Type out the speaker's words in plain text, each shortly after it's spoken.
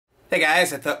Hey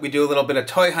guys, I thought we'd do a little bit of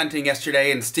toy hunting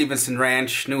yesterday in Stevenson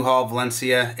Ranch, Newhall,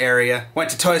 Valencia area.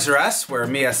 Went to Toys R Us, where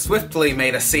Mia swiftly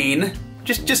made a scene.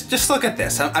 Just look at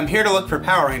this. I'm here to look for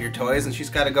Power Ranger toys, and she's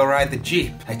got to go ride the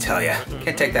Jeep. I tell ya,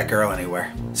 can't take that girl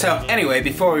anywhere. So anyway,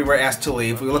 before we were asked to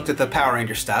leave, we looked at the Power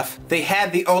Ranger stuff. They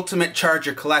had the Ultimate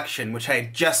Charger collection, which I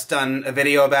had just done a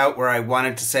video about, where I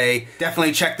wanted to say,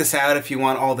 definitely check this out if you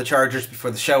want all the Chargers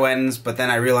before the show ends, but then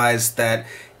I realized that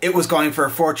it was going for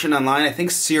a fortune online. I think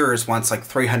Sears wants like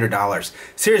 $300.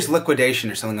 Sears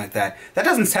liquidation or something like that. That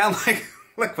doesn't sound like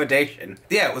liquidation.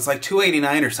 Yeah, it was like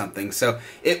 $289 or something. So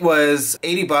it was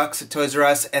 80 bucks at Toys R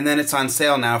Us, and then it's on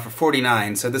sale now for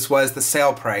 49. So this was the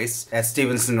sale price at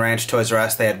Stevenson Ranch Toys R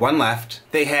Us. They had one left.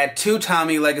 They had two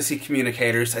Tommy Legacy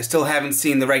communicators. I still haven't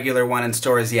seen the regular one in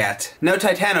stores yet. No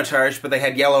Titanicharge, but they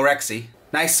had Yellow Rexy.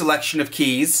 Nice selection of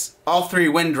keys. All three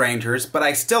Wind Rangers, but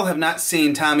I still have not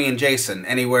seen Tommy and Jason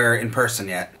anywhere in person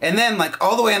yet. And then, like,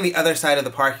 all the way on the other side of the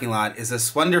parking lot is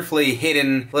this wonderfully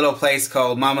hidden little place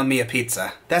called Mamma Mia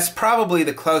Pizza. That's probably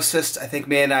the closest I think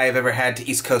Mia and I have ever had to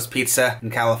East Coast pizza in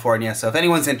California, so if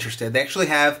anyone's interested, they actually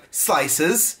have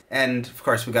slices, and of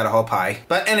course we got a whole pie.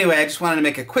 But anyway, I just wanted to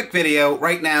make a quick video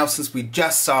right now since we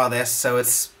just saw this, so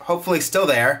it's hopefully still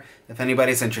there if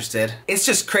anybody's interested. It's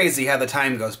just crazy how the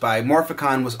time goes by.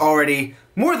 Morphicon was already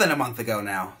more than a month ago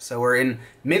now. So we're in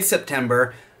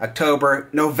mid-September, October,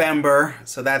 November,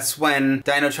 so that's when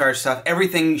Dino Charge stuff,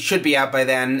 everything should be out by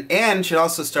then, and should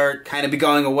also start kind of be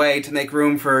going away to make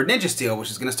room for Ninja Steel,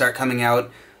 which is going to start coming out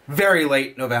very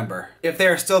late November. If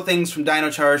there are still things from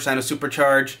Dino Charge, Dino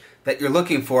Supercharge that you're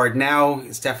looking for, now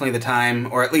is definitely the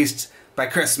time, or at least by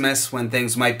Christmas when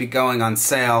things might be going on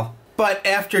sale. But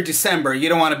after December, you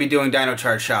don't want to be doing Dino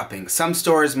Charge shopping. Some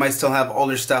stores might still have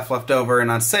older stuff left over and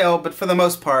on sale, but for the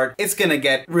most part, it's gonna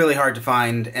get really hard to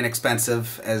find and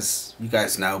expensive, as you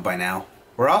guys know by now.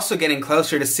 We're also getting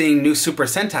closer to seeing new Super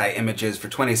Sentai images for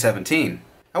 2017.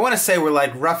 I want to say we're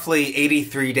like roughly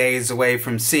 83 days away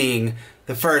from seeing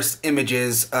the first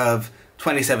images of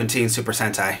 2017 Super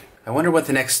Sentai. I wonder what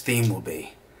the next theme will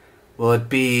be. Will it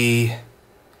be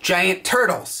giant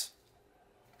turtles?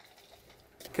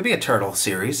 Could be a turtle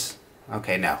series.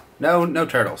 Okay, no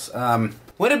turtles.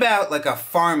 What about like a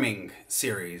farming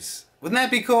series? Wouldn't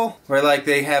that be cool? Where like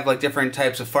they have like different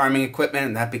types of farming equipment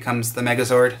and that becomes the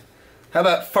Megazord? How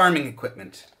about farming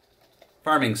equipment?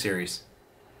 Farming series.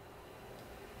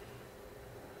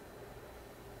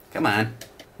 Come on.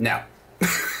 No.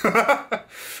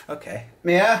 Okay.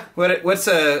 Yeah. What's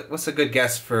a good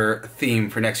guess for a theme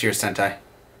for next year's Sentai?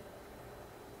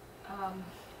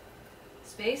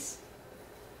 Space?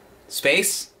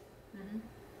 Space? Mm-hmm.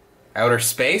 Outer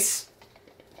space?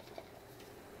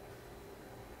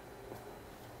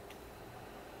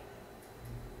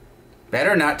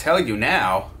 Better not tell you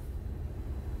now.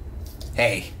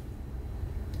 Hey.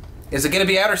 Is it gonna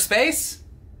be outer space?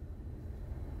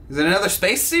 Is it another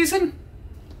space season?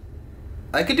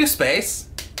 I could do space.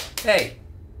 Hey.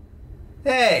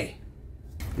 Hey.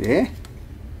 Yeah?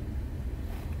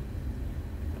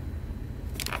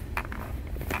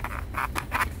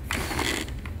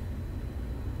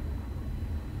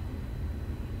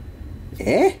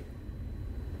 Eh?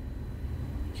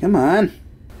 Come on.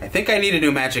 I think I need a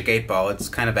new Magic 8 Ball. It's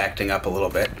kind of acting up a little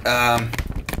bit.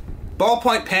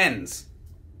 Ballpoint pens.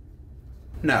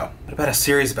 No. What about a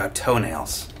series about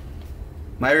toenails?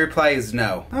 My reply is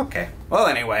no. Okay. Well,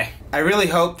 anyway. I really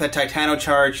hope that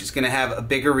Titanicharge is going to have a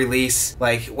bigger release,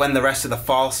 like when the rest of the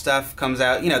fall stuff comes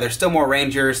out. You know, there's still more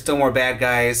Rangers, still more bad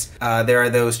guys. There are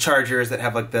those Chargers that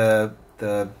have like the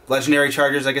legendary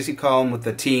Chargers, I guess you'd call them, with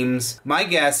the teams. My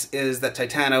guess is that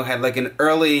Titano had like an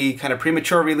early kind of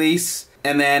premature release,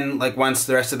 and then like once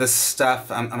the rest of this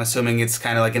stuff, I'm assuming it's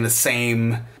kind of like in the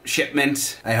same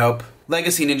shipment, I hope.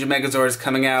 Legacy Ninja Megazord is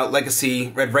coming out, Legacy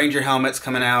Red Ranger helmet's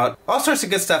coming out, all sorts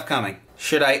of good stuff coming.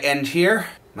 Should I end here?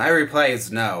 My reply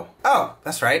is no. Oh,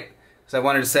 that's right, because I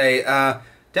wanted to say,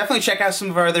 definitely check out some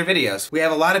of our other videos. We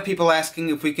have a lot of people asking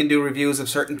if we can do reviews of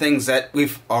certain things that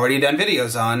we've already done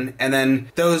videos on, and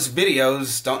then those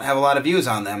videos don't have a lot of views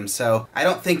on them. So I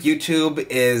don't think YouTube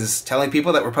is telling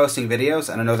people that we're posting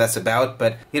videos. I don't know what that's about,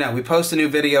 but you know, we post a new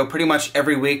video pretty much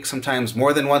every week, sometimes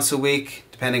more than once a week,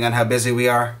 depending on how busy we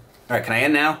are. All right, can I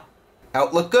end now?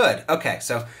 Outlook good. Okay,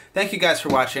 so thank you guys for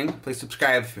watching. Please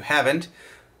subscribe if you haven't.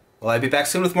 Will I be back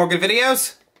soon with more good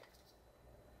videos?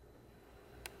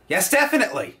 Yes,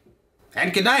 definitely.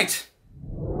 And good night.